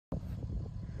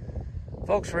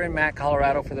Folks, we're in Mac,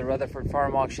 Colorado for the Rutherford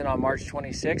Farm Auction on March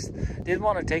 26th. Did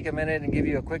want to take a minute and give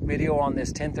you a quick video on this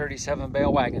 1037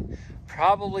 bale wagon.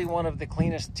 Probably one of the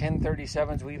cleanest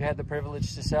 1037s we've had the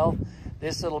privilege to sell.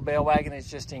 This little bale wagon is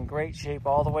just in great shape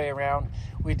all the way around.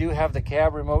 We do have the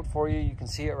cab remote for you. You can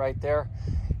see it right there.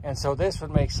 And so this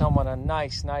would make someone a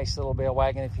nice little bale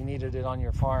wagon if you needed it on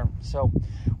your farm. So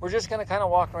we're just going to kind of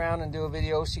walk around and do a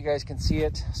video so you guys can see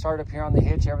it. Start up here on the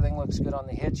hitch. Everything looks good on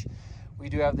the hitch. We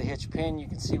do have the hitch pin. You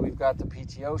can see we've got the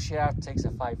PTO shaft. It takes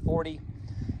a 540.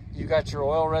 You've got your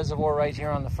oil reservoir right here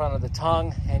on the front of the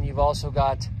tongue, and you've also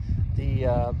got the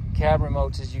cab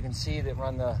remotes, as you can see, that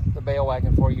run the bale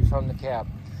wagon for you from the cab.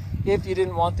 If you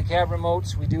didn't want the cab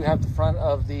remotes, we do have the front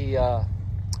of the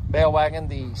bale wagon,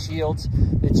 the shields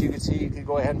that you can see. You could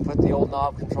go ahead and put the old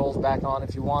knob controls back on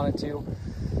if you wanted to,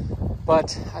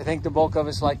 but I think the bulk of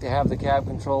us like to have the cab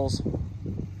controls.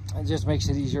 It just makes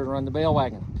it easier to run the bale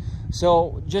wagon.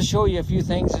 So just show you a few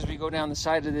things as we go down the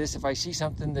side of this. If I see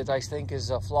something that I think is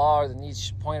a flaw or that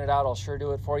needs pointed out, I'll sure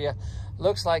do it for you.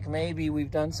 Looks like maybe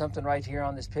we've done something right here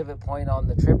on this pivot point on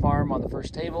the trip arm on the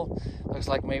first table. Looks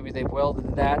like maybe they've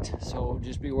welded that, so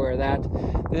just be aware of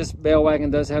that. This bale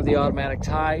wagon does have the automatic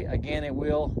tie. Again, it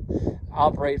will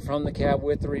operate from the cab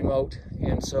with the remote,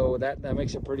 and so that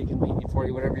makes it pretty convenient for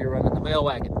you whenever you're running the bale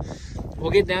wagon.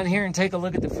 We'll get down here and take a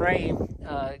look at the frame.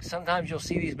 Sometimes you'll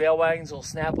see these bale wagons will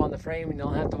snap on the frame and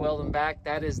you'll have to weld them back.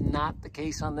 That is not the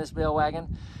case on this bale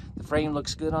wagon. The frame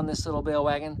looks good on this little bale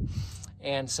wagon,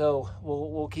 and so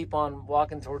we'll keep on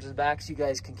walking towards the back so you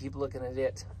guys can keep looking at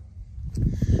it.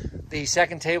 The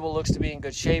second table looks to be in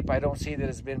good shape. I don't see that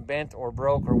it's been bent or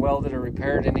broke or welded or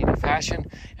repaired in any fashion.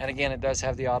 And again, it does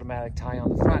have the automatic tie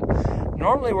on the front.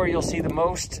 Normally where you'll see the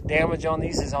most damage on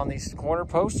these is on these corner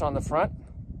posts on the front.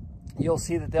 You'll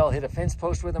see that they'll hit a fence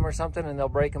post with them or something and they'll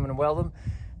break them and weld them.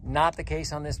 Not the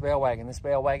case on this bale wagon. This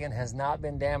bale wagon has not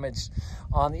been damaged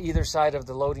on either side of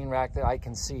the loading rack that I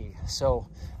can see. So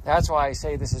that's why I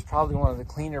say this is probably one of the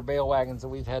cleaner bale wagons that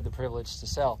we've had the privilege to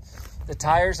sell. The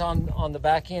tires on the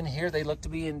back end here, they look to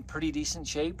be in pretty decent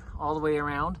shape all the way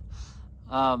around.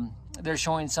 They're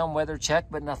showing some weather check,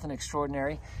 but nothing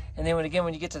extraordinary. And then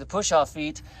when you get to the push-off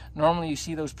feet, normally you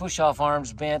see those push-off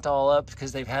arms bent all up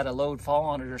because they've had a load fall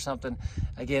on it or something.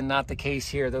 Again, not the case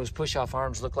here. Those push-off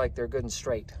arms look like they're good and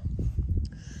straight.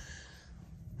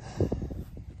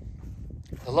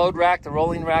 The load rack, the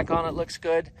rolling rack on it looks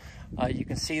good. You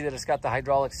can see that it's got the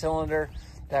hydraulic cylinder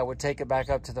that would take it back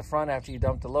up to the front after you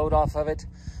dump the load off of it.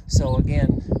 So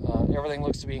again, everything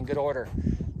looks to be in good order.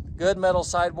 Good metal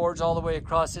sideboards all the way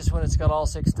across. This one, it's got all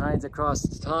 6 tines across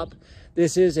the top.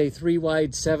 This is a 3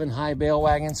 wide, 7 high bale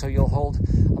wagon, so you'll hold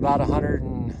about 100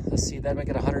 and, let's see, that'd make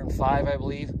it 105, I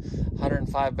believe.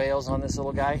 105 bales on this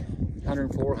little guy,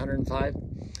 104, 105.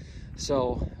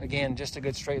 So again, just a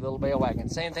good straight little bale wagon.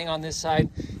 Same thing on this side.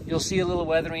 You'll see a little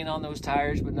weathering on those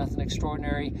tires, but nothing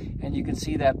extraordinary. And you can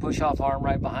see that push-off arm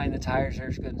right behind the tires there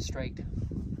is good and straight.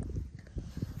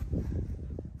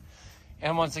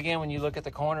 And once again, when you look at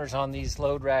the corners on these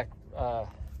load rack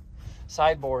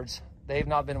sideboards, they've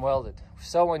not been welded.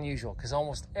 So unusual, because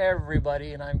almost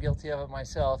everybody, and I'm guilty of it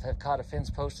myself, have caught a fence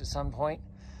post at some point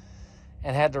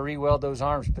and had to re-weld those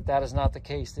arms, but that is not the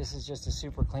case. This is just a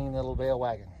super clean little bale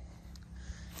wagon.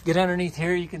 Get underneath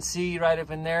here, you can see right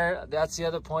up in there, that's the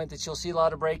other point that you'll see a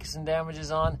lot of breaks and damages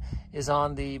on, is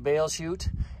on the bale chute.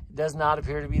 It does not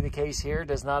appear to be the case here. It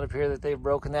does not appear that they've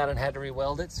broken that and had to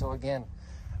re-weld it. So again,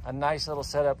 a nice little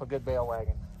setup, a good bale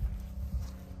wagon.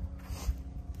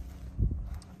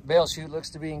 Bale chute looks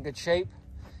to be in good shape.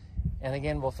 And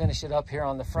again, we'll finish it up here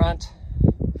on the front.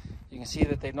 You can see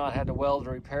that they've not had to weld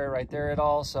or repair right there at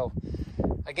all. So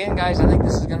again, guys, I think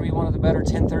this is going to be one of the better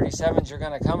 1037s you're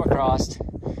going to come across.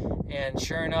 And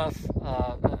sure enough,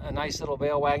 a nice little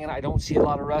bale wagon. I don't see a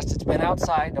lot of rust. It's been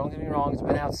outside, don't get me wrong, it's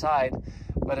been outside,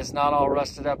 but it's not all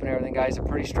rusted up and everything, guys. A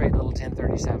pretty straight little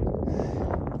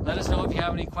 1037. Let us know if you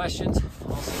have any questions.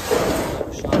 I'll see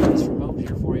a shot of this remote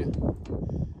here for you.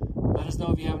 Let us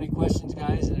know if you have any questions,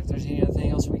 guys, and if there's anything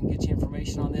else we can get you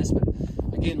information on this. But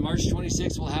again, March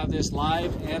 26th, we'll have this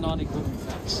live and on Equipment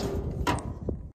Facts.